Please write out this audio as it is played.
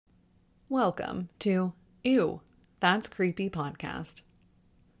Welcome to Ew, That's Creepy podcast.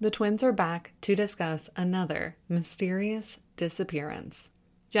 The twins are back to discuss another mysterious disappearance.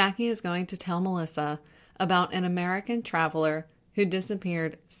 Jackie is going to tell Melissa about an American traveler who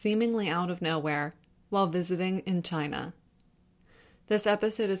disappeared seemingly out of nowhere while visiting in China. This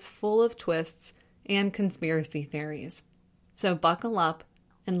episode is full of twists and conspiracy theories. So buckle up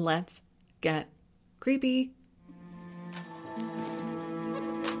and let's get creepy.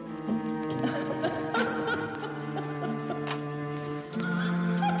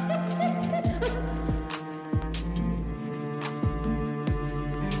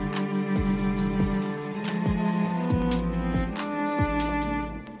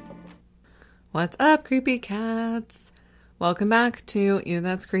 What's up, creepy cats? Welcome back to You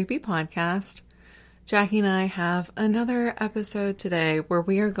That's Creepy podcast. Jackie and I have another episode today where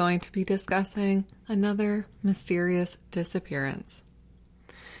we are going to be discussing another mysterious disappearance.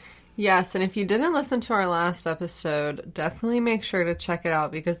 Yes, and if you didn't listen to our last episode, definitely make sure to check it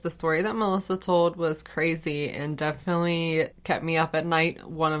out because the story that Melissa told was crazy and definitely kept me up at night,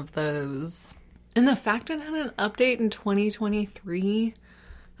 one of those. And the fact it had an update in 2023,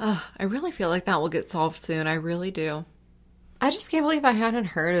 I really feel like that will get solved soon. I really do. I just can't believe I hadn't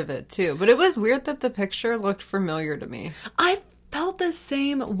heard of it, too. But it was weird that the picture looked familiar to me. I felt the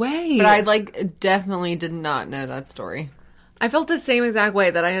same way. But I, definitely did not know that story. I felt the same exact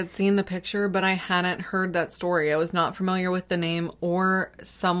way, that I had seen the picture, but I hadn't heard that story. I was not familiar with the name or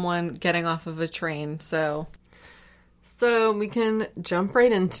someone getting off of a train, So we can jump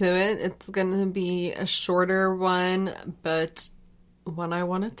right into it. It's going to be a shorter one, but one I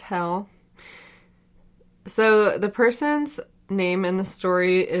want to tell. So the person's name in the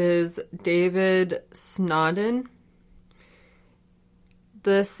story is David Sneddon.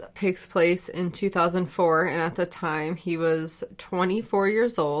 This takes place in 2004, and at the time he was 24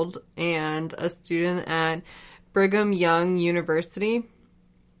 years old and a student at Brigham Young University.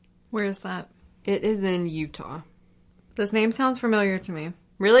 Where is that? It is in Utah. This name sounds familiar to me.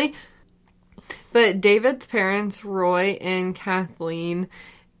 Really? But David's parents, Roy and Kathleen,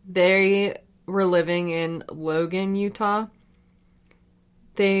 they were living in Logan, Utah.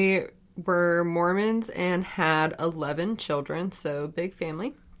 They were Mormons and had 11 children, so big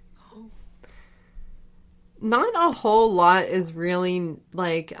family. Oh. Not a whole lot is really,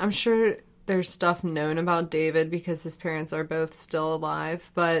 I'm sure there's stuff known about David because his parents are both still alive,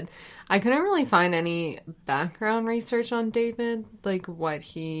 but I couldn't really find any background research on David, what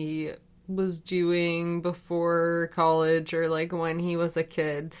he was doing before college or when he was a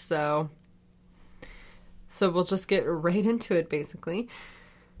kid, so we'll just get right into it basically.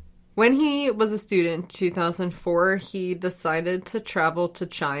 When he was a student in 2004, he decided to travel to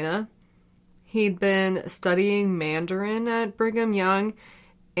China. He'd been studying Mandarin at Brigham Young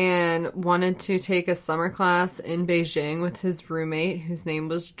and wanted to take a summer class in Beijing with his roommate, whose name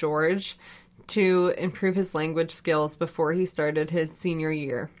was George, to improve his language skills before he started his senior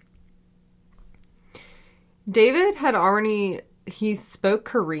year. David he spoke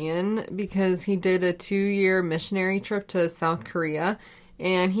Korean because he did a 2-year missionary trip to South Korea,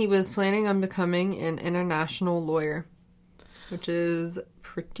 and he was planning on becoming an international lawyer, which is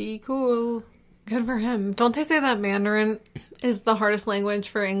pretty cool. Good for him. Don't they say that Mandarin is the hardest language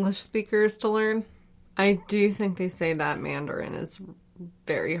for English speakers to learn? I do think they say that Mandarin is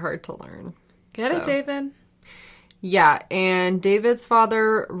very hard to learn. Get it, David? Yeah, and David's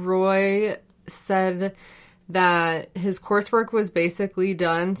father, Roy, said that his coursework was basically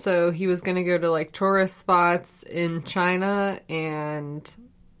done, so he was going to go to tourist spots in China and,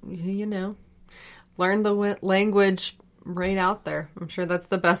 learn the language right out there. I'm sure that's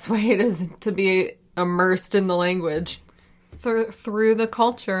the best way it is to be immersed in the language. Through the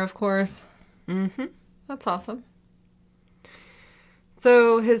culture, of course. Mm-hmm. That's awesome.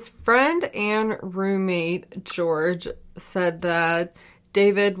 So his friend and roommate, George, said that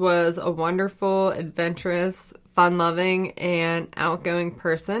David was a wonderful, adventurous, fun-loving, and outgoing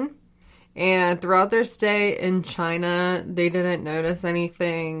person. And throughout their stay in China, they didn't notice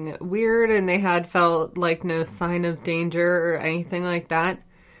anything weird, and they had felt no sign of danger or anything like that.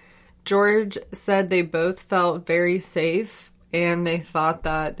 George said they both felt very safe, and they thought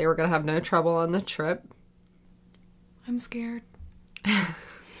that they were going to have no trouble on the trip. I'm scared.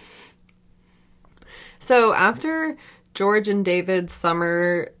 So after George and David's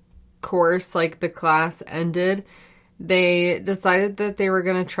summer course, the class ended, they decided that they were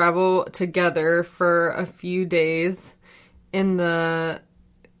going to travel together for a few days in the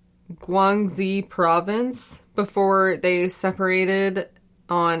Guangxi province before they separated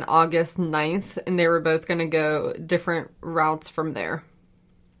on August 9th, and they were both going to go different routes from there.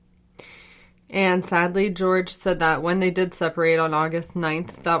 And sadly, George said that when they did separate on August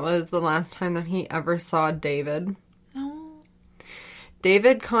 9th, that was the last time that he ever saw David. No.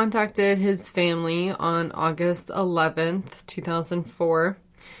 David contacted his family on August 11th, 2004.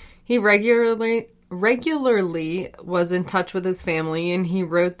 He regularly was in touch with his family, and he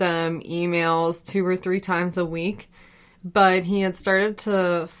wrote them emails 2 or 3 times a week. But he had started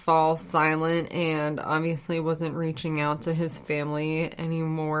to fall silent and obviously wasn't reaching out to his family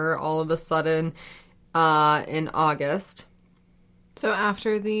anymore all of a sudden in August. So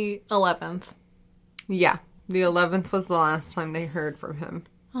after the 11th. Yeah, the 11th was the last time they heard from him.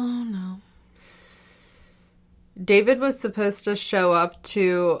 Oh, no. David was supposed to show up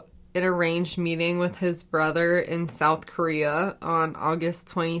to an arranged meeting with his brother in South Korea on August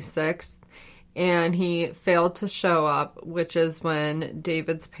 26th. And he failed to show up, which is when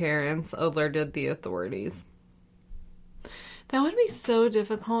David's parents alerted the authorities. That would be so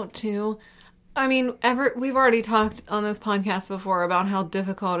difficult, too. I mean, we've already talked on this podcast before about how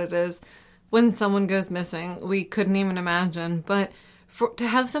difficult it is when someone goes missing. We couldn't even imagine. But to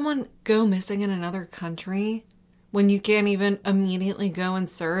have someone go missing in another country when you can't even immediately go and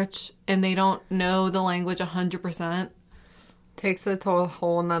search and they don't know the language 100%. Takes it to a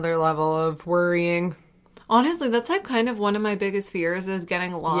whole nother level of worrying. Honestly, that's like kind of one of my biggest fears is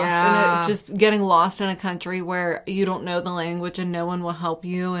getting lost. Yeah. And just getting lost in a country where you don't know the language and no one will help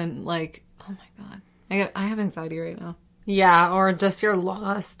you. And like, oh my God. I have anxiety right now. Yeah, or just you're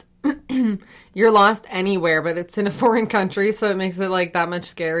lost. You're lost anywhere, but it's in a foreign country, so it makes it like that much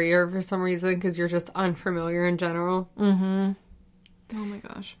scarier for some reason because you're just unfamiliar in general. Mm-hmm. Oh my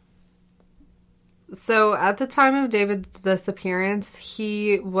gosh. So at the time of David's disappearance,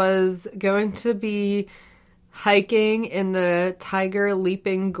 he was going to be hiking in the Tiger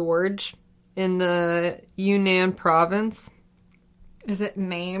Leaping Gorge in the Yunnan province. Is it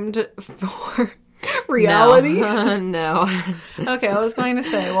named for reality? No. Okay, I was going to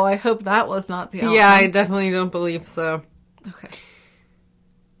say, well, I hope that was not the outcome. Yeah, I definitely don't believe so. Okay.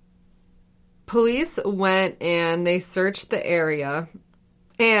 Police went and they searched the area.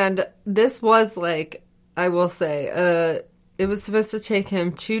 And this was like, I will say, it was supposed to take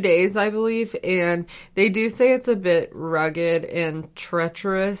him 2 days, I believe. And they do say it's a bit rugged and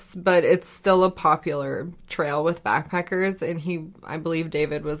treacherous, but it's still a popular trail with backpackers. And I believe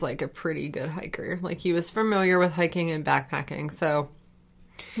David was like a pretty good hiker. Like he was familiar with hiking and backpacking. So,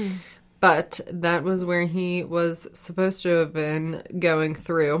 but that was where he was supposed to have been going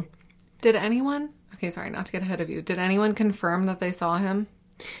through. Did anyone, okay, sorry, not to get ahead of you. Did anyone confirm that they saw him?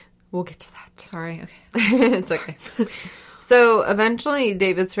 We'll get to that. Sorry, okay. It's okay. So eventually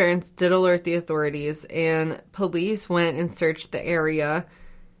David's parents did alert the authorities and police went and searched the area.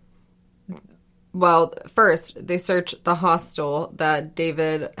 Well, first they searched the hostel that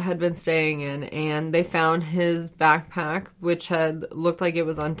David had been staying in and they found his backpack, which had looked like it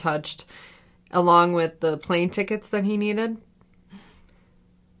was untouched, along with the plane tickets that he needed.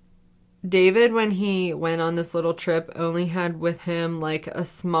 David, when he went on this little trip, only had with him like a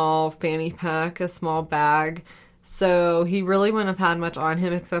small fanny pack, a small bag. So he really wouldn't have had much on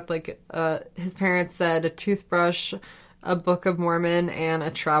him except like his parents said a toothbrush, a Book of Mormon, and a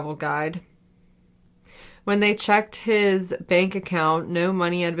travel guide. When they checked his bank account, no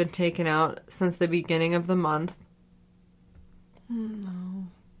money had been taken out since the beginning of the month. No.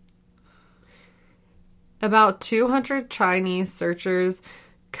 About 200 Chinese searchers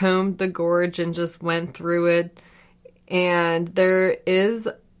combed the gorge and just went through it. And there is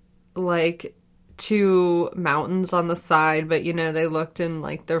like 2 mountains on the side, but you know, they looked in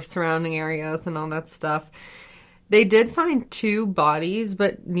like their surrounding areas and all that stuff. They did find 2 bodies,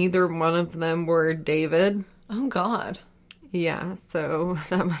 but neither one of them were David. Oh, God. Yeah, so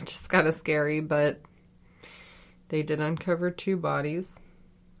that much is kind of scary, but they did uncover 2 bodies.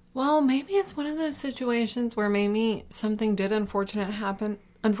 Well, maybe it's one of those situations where maybe something did unfortunately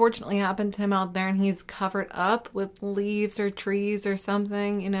happen to him out there and he's covered up with leaves or trees or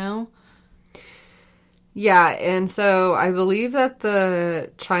something, you know? Yeah, and so I believe that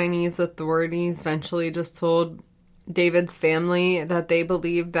the Chinese authorities eventually just told David's family that they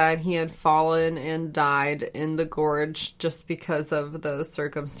believed that he had fallen and died in the gorge just because of those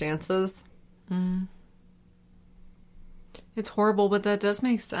circumstances. Mm. It's horrible, but that does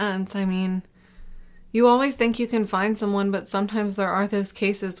make sense. I mean, you always think you can find someone, but sometimes there are those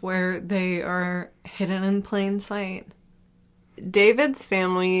cases where they are hidden in plain sight. David's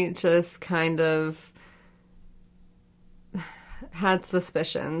family just kind of had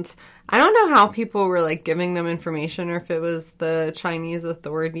suspicions. I don't know how people were like giving them information or if it was the Chinese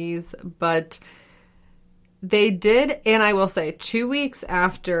authorities, but they did. And I will say 2 weeks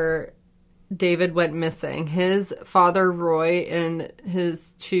after David went missing. His father, Roy, and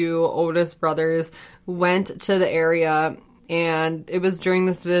his 2 oldest brothers went to the area, and it was during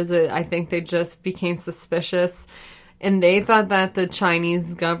this visit, I think they just became suspicious, and they thought that the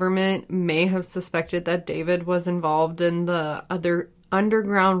Chinese government may have suspected that David was involved in the other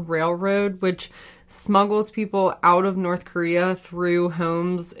Underground Railroad, which smuggles people out of North Korea through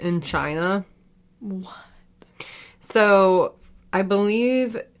homes in China. What? So, I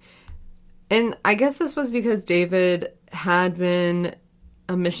believe, and I guess this was because David had been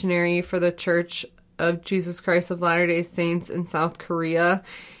a missionary for the Church of Jesus Christ of Latter-day Saints in South Korea,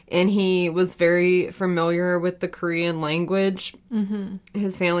 and he was very familiar with the Korean language. Mm-hmm.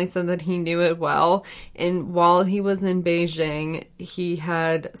 His family said that he knew it well, and while he was in Beijing, he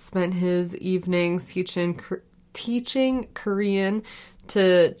had spent his evenings teaching Korean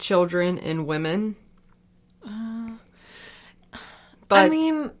to children and women. But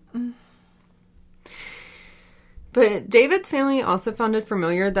David's family also found it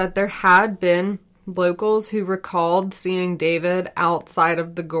familiar that there had been locals who recalled seeing David outside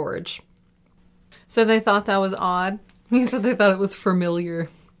of the gorge. So they thought that was odd? You said they thought it was familiar.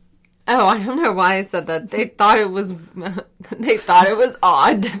 Oh, I don't know why I said that. They thought it was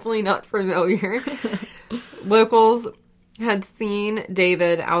odd, definitely not familiar. Locals had seen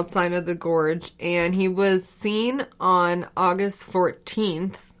David outside of the gorge, and he was seen on August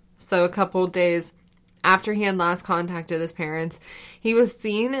 14th, so a couple days after he had last contacted his parents. He was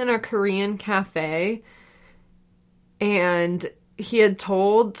seen in a Korean cafe, and he had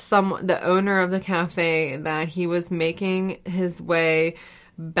told the owner of the cafe that he was making his way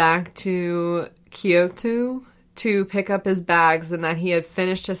back to Kyoto to pick up his bags, and that he had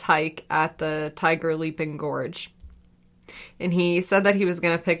finished his hike at the Tiger Leaping Gorge. And he said that he was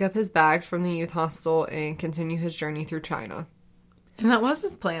going to pick up his bags from the youth hostel and continue his journey through China. And that was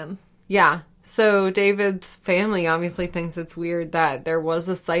his plan. Yeah. So David's family obviously thinks it's weird that there was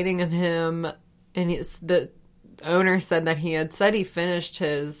a sighting of him, and the owner said that he had said he finished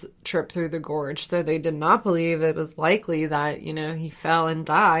his trip through the gorge, so they did not believe it was likely that, he fell and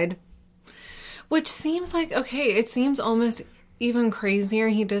died. Which seems like, okay, it seems almost even crazier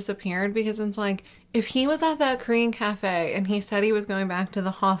he disappeared, because it's like, if he was at that Korean cafe and he said he was going back to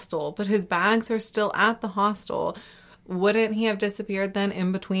the hostel, but his bags are still at the hostel, wouldn't he have disappeared then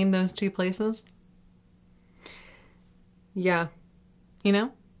in between those 2 places? Yeah.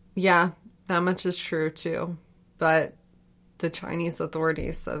 Yeah, that much is true too. But the Chinese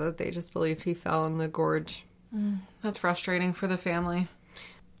authorities said that they just believed he fell in the gorge. That's frustrating for the family.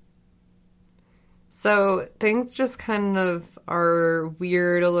 So things just kind of are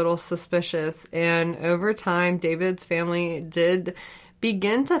weird, a little suspicious, and over time, David's family did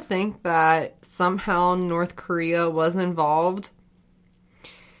begin to think that somehow North Korea was involved.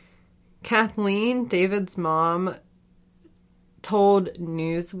 Kathleen, David's mom, told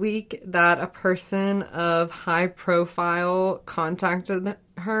Newsweek that a person of high profile contacted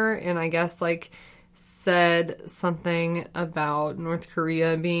her and I guess said something about North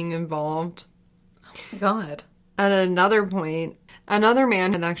Korea being involved. Oh my God. At another point, another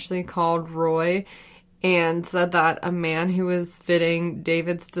man had actually called Roy and said that a man who was fitting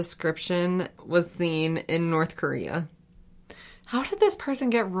David's description was seen in North Korea. How did this person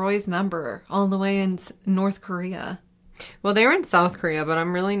get Roy's number all the way in North Korea? Well, they were in South Korea, but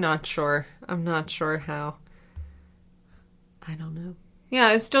I'm really not sure. I'm not sure how. I don't know.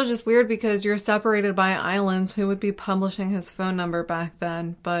 Yeah, it's still just weird because you're separated by islands. Who would be publishing his phone number back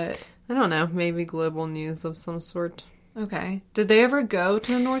then? But I don't know. Maybe global news of some sort. Okay. Did they ever go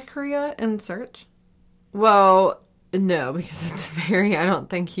to North Korea and search? Well, no, because I don't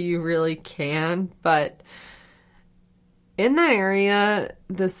think you really can. But in that area,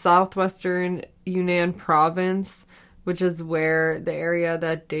 the southwestern Yunnan province, which is where the area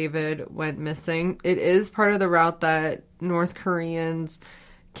that David went missing, it is part of the route that North Koreans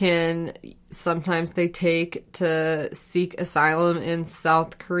can sometimes they take to seek asylum in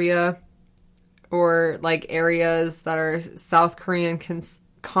South Korea, or areas that are South Korean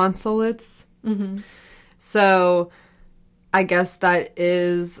consulates. Mm-hmm. So I guess that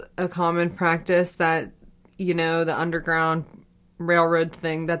is a common practice that, the Underground Railroad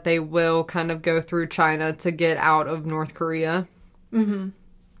thing, that they will kind of go through China to get out of North Korea. Mm-hmm.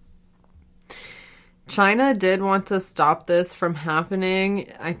 China did want to stop this from happening,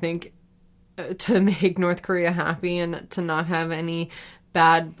 I think, to make North Korea happy and to not have any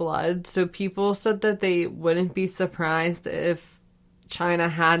bad blood. So people said that they wouldn't be surprised if China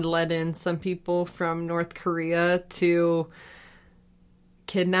had let in some people from North Korea to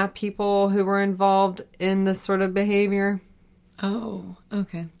kidnap people who were involved in this sort of behavior. Oh,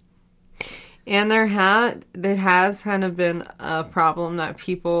 okay. And it has kind of been a problem that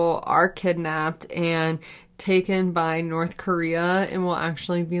people are kidnapped and taken by North Korea and will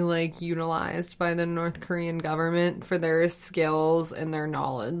actually be, like, utilized by the North Korean government for their skills and their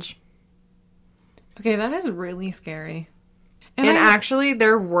knowledge. Okay, that is really scary. And actually,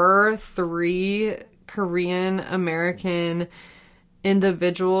 there were 3 Korean American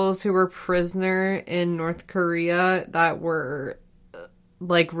individuals who were prisoner in North Korea that were,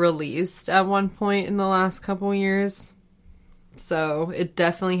 like, released at one point in the last couple years. So it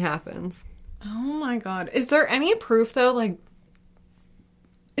definitely happens. Oh my God. Is there any proof, though? Like,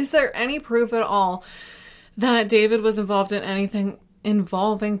 is there any proof at all that David was involved in anything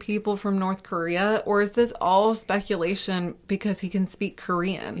involving people from North Korea? Or is this all speculation because he can speak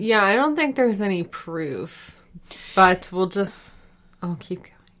Korean? Yeah, I don't think there's any proof. But I'll keep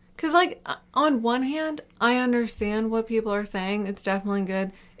going. Because, like, on one hand, I understand what people are saying. It's definitely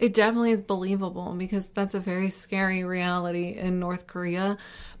good. It definitely is believable because that's a very scary reality in North Korea.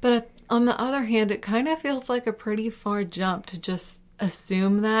 But on the other hand, it kind of feels like a pretty far jump to just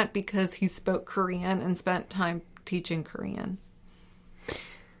assume that because he spoke Korean and spent time teaching Korean.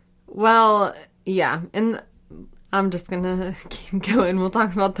 Well, yeah. And I'm just going to keep going. We'll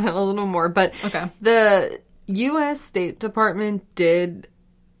talk about that a little more. But okay. The U.S. State Department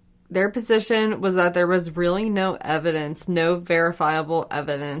their position was that there was really no evidence, no verifiable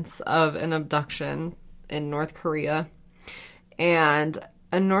evidence of an abduction in North Korea. And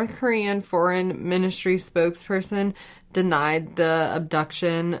a North Korean foreign ministry spokesperson denied the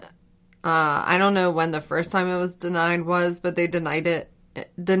abduction. I don't know when the first time it was denied was, but they denied it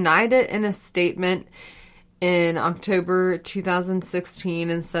in a statement in October 2016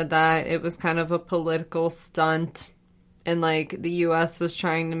 and said that it was kind of a political stunt. And, like, the U.S. was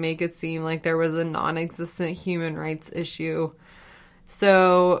trying to make it seem like there was a non-existent human rights issue.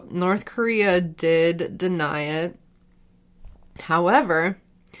 So, North Korea did deny it. However,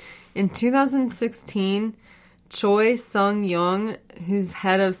 in 2016, Choi Sung-young, who's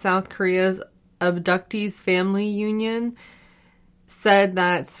head of South Korea's Abductees Family Union, said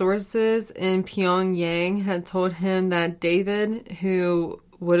that sources in Pyongyang had told him that David, who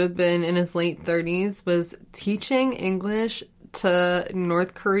would have been in his late 30s, was teaching English to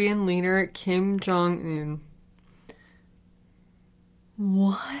North Korean leader Kim Jong-un.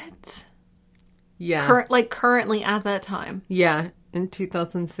 What? Yeah. Currently at that time? Yeah, in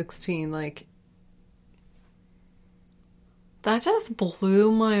 2016, like. That just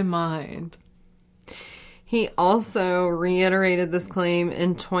blew my mind. He also reiterated this claim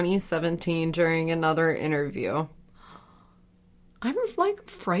in 2017 during another interview. I'm, like,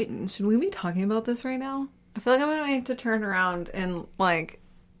 frightened. Should we be talking about this right now? I feel like I'm going to need to turn around and, like,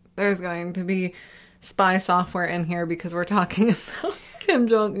 there's going to be spy software in here because we're talking about Kim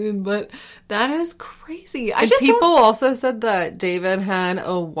Jong-un, but that is crazy. People also said that David had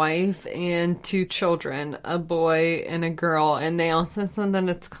a wife and 2 children, a boy and a girl, and they also said that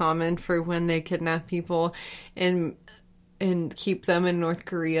it's common for when they kidnap people and keep them in North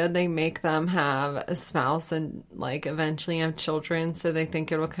Korea, they make them have a spouse and, like, eventually have children, so they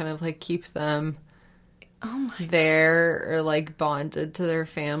think it'll kind of, like, keep them there or, like, bonded to their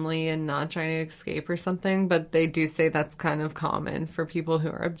family and not trying to escape or something. But they do say that's kind of common for people who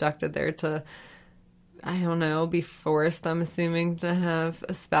are abducted there to, I don't know, be forced, I'm assuming, to have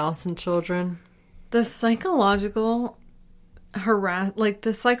a spouse and children. The psychological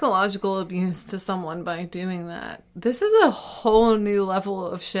the psychological abuse to someone by doing that. This is a whole new level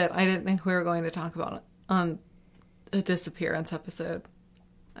of shit I didn't think we were going to talk about on a disappearance episode.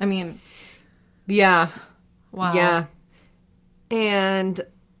 I mean, yeah. Wow. Yeah. And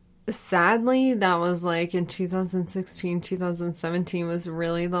sadly, that was like in 2016, 2017 was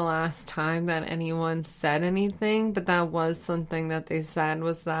really the last time that anyone said anything. But that was something that they said,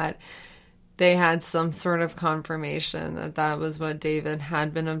 was that they had some sort of confirmation that that was what David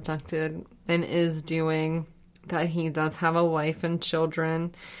had been abducted and is doing, that he does have a wife and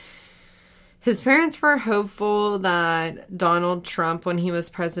children. His parents were hopeful that Donald Trump, when he was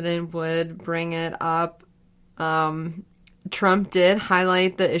president, would bring it up. Trump did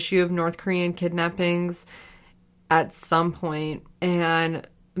highlight the issue of North Korean kidnappings at some point and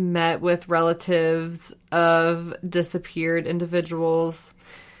met with relatives of disappeared individuals.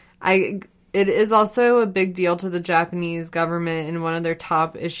 It is also a big deal to the Japanese government, and one of their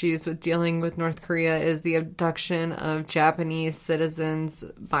top issues with dealing with North Korea is the abduction of Japanese citizens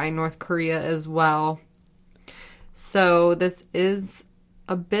by North Korea as well. So this is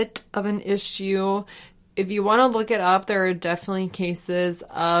a bit of an issue. If you want to look it up, there are definitely cases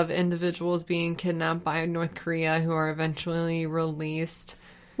of individuals being kidnapped by North Korea who are eventually released.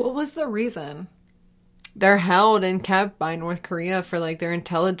 What was the reason? They're held and kept by North Korea for, like, their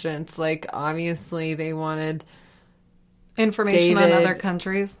intelligence. Like, obviously, they wanted Information on David. other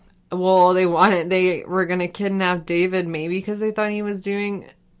countries? Well, they were going to kidnap David, maybe because they thought he was doing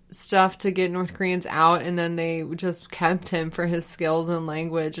stuff to get North Koreans out, and then they just kept him for his skills in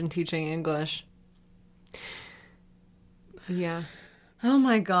language and teaching English. Yeah. Oh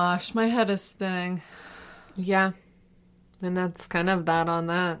my gosh, my head is spinning. Yeah. And that's kind of that on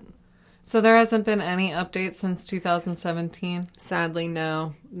that. So there hasn't been any updates since 2017? Sadly,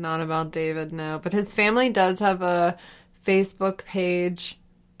 no. Not about David, no. But his family does have a Facebook page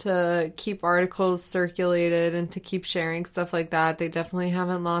to keep articles circulated and to keep sharing stuff like that. They definitely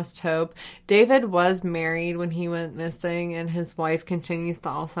haven't lost hope. David was married when he went missing, and his wife continues to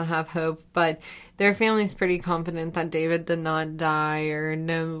also have hope, but their family's pretty confident that David did not die or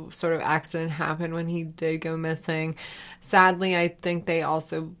no sort of accident happened when he did go missing. Sadly, I think they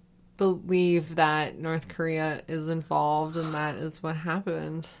also believe that North Korea is involved, and that is what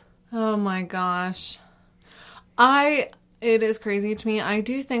happened. Oh my gosh. It is crazy to me. I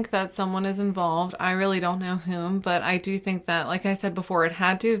do think that someone is involved. I really don't know whom, but I do think that, like I said before, it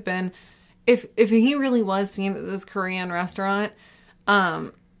had to have been, if he really was seen at this Korean restaurant,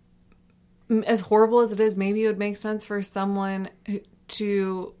 as horrible as it is, maybe it would make sense for someone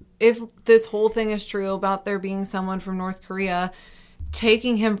to, if this whole thing is true about there being someone from North Korea,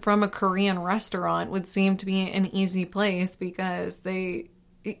 taking him from a Korean restaurant would seem to be an easy place because they,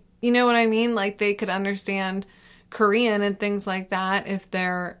 you know what I mean? Like, they could understand Korean and things like that if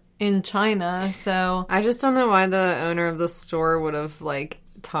they're in China. So I just don't know why the owner of the store would have, like,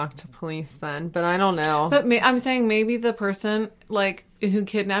 talked to police then, but I don't know. But I'm saying maybe the person, like, who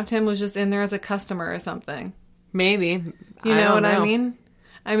kidnapped him was just in there as a customer or something. Maybe. You know what I mean?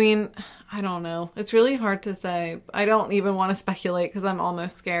 I mean, I don't know. It's really hard to say. I don't even want to speculate because I'm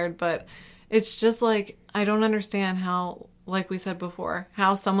almost scared, but it's just like, I don't understand how, like we said before,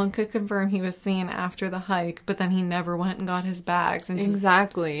 how someone could confirm he was seen after the hike, but then he never went and got his bags and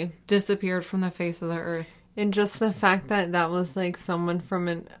exactly just disappeared from the face of the earth. And just the fact that that was, like, someone from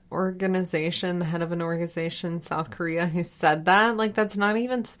an organization, the head of an organization in South Korea who said that, like, that's not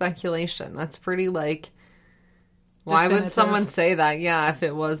even speculation. That's pretty, like, why definitive. would someone say that? Yeah, if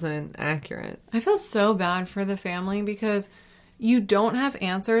it wasn't accurate. I feel so bad for the family because you don't have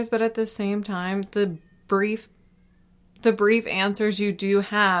answers, but at the same time, the brief answers you do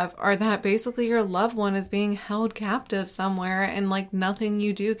have are that basically your loved one is being held captive somewhere and, like, nothing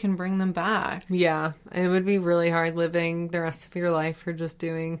you do can bring them back. Yeah, it would be really hard living the rest of your life or just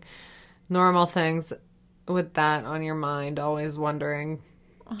doing normal things with that on your mind, always wondering.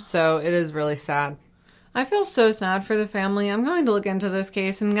 So it is really sad. I feel so sad for the family. I'm going to look into this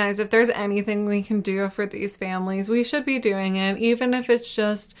case, and guys, if there's anything we can do for these families, we should be doing it, even if it's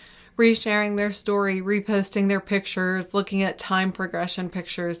just resharing their story, reposting their pictures, looking at time progression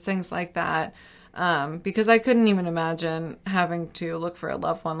pictures, things like that. Because I couldn't even imagine having to look for a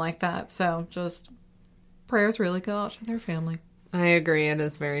loved one like that. So just prayers really go out to their family. I agree. It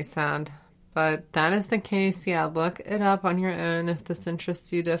is very sad. But that is the case. Yeah, look it up on your own. If this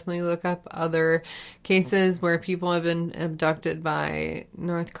interests you, definitely look up other cases where people have been abducted by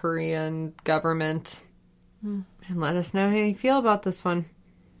North Korean government. And let us know how you feel about this one.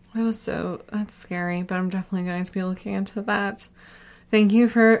 That's scary, but I'm definitely going to be looking into that. Thank you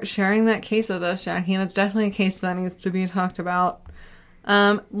for sharing that case with us, Jackie. That's definitely a case that needs to be talked about.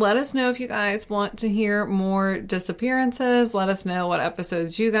 Let us know if you guys want to hear more disappearances. Let us know what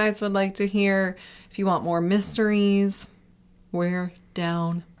episodes you guys would like to hear. If you want more mysteries, we're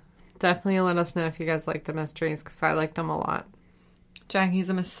down. Definitely let us know if you guys like the mysteries, because I like them a lot. Jackie's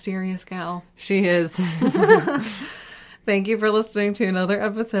a mysterious gal. She is. Thank you for listening to another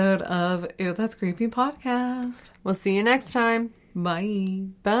episode of Ew, That's Creepy Podcast. We'll see you next time. Bye.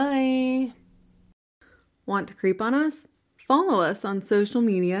 Bye. Want to creep on us? Follow us on social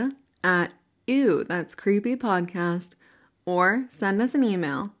media at Ew, That's Creepy Podcast, or send us an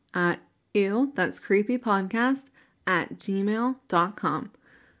email at ewthat'screepypodcast@gmail.com.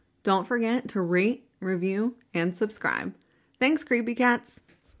 Don't forget to rate, review, and subscribe. Thanks, creepy cats.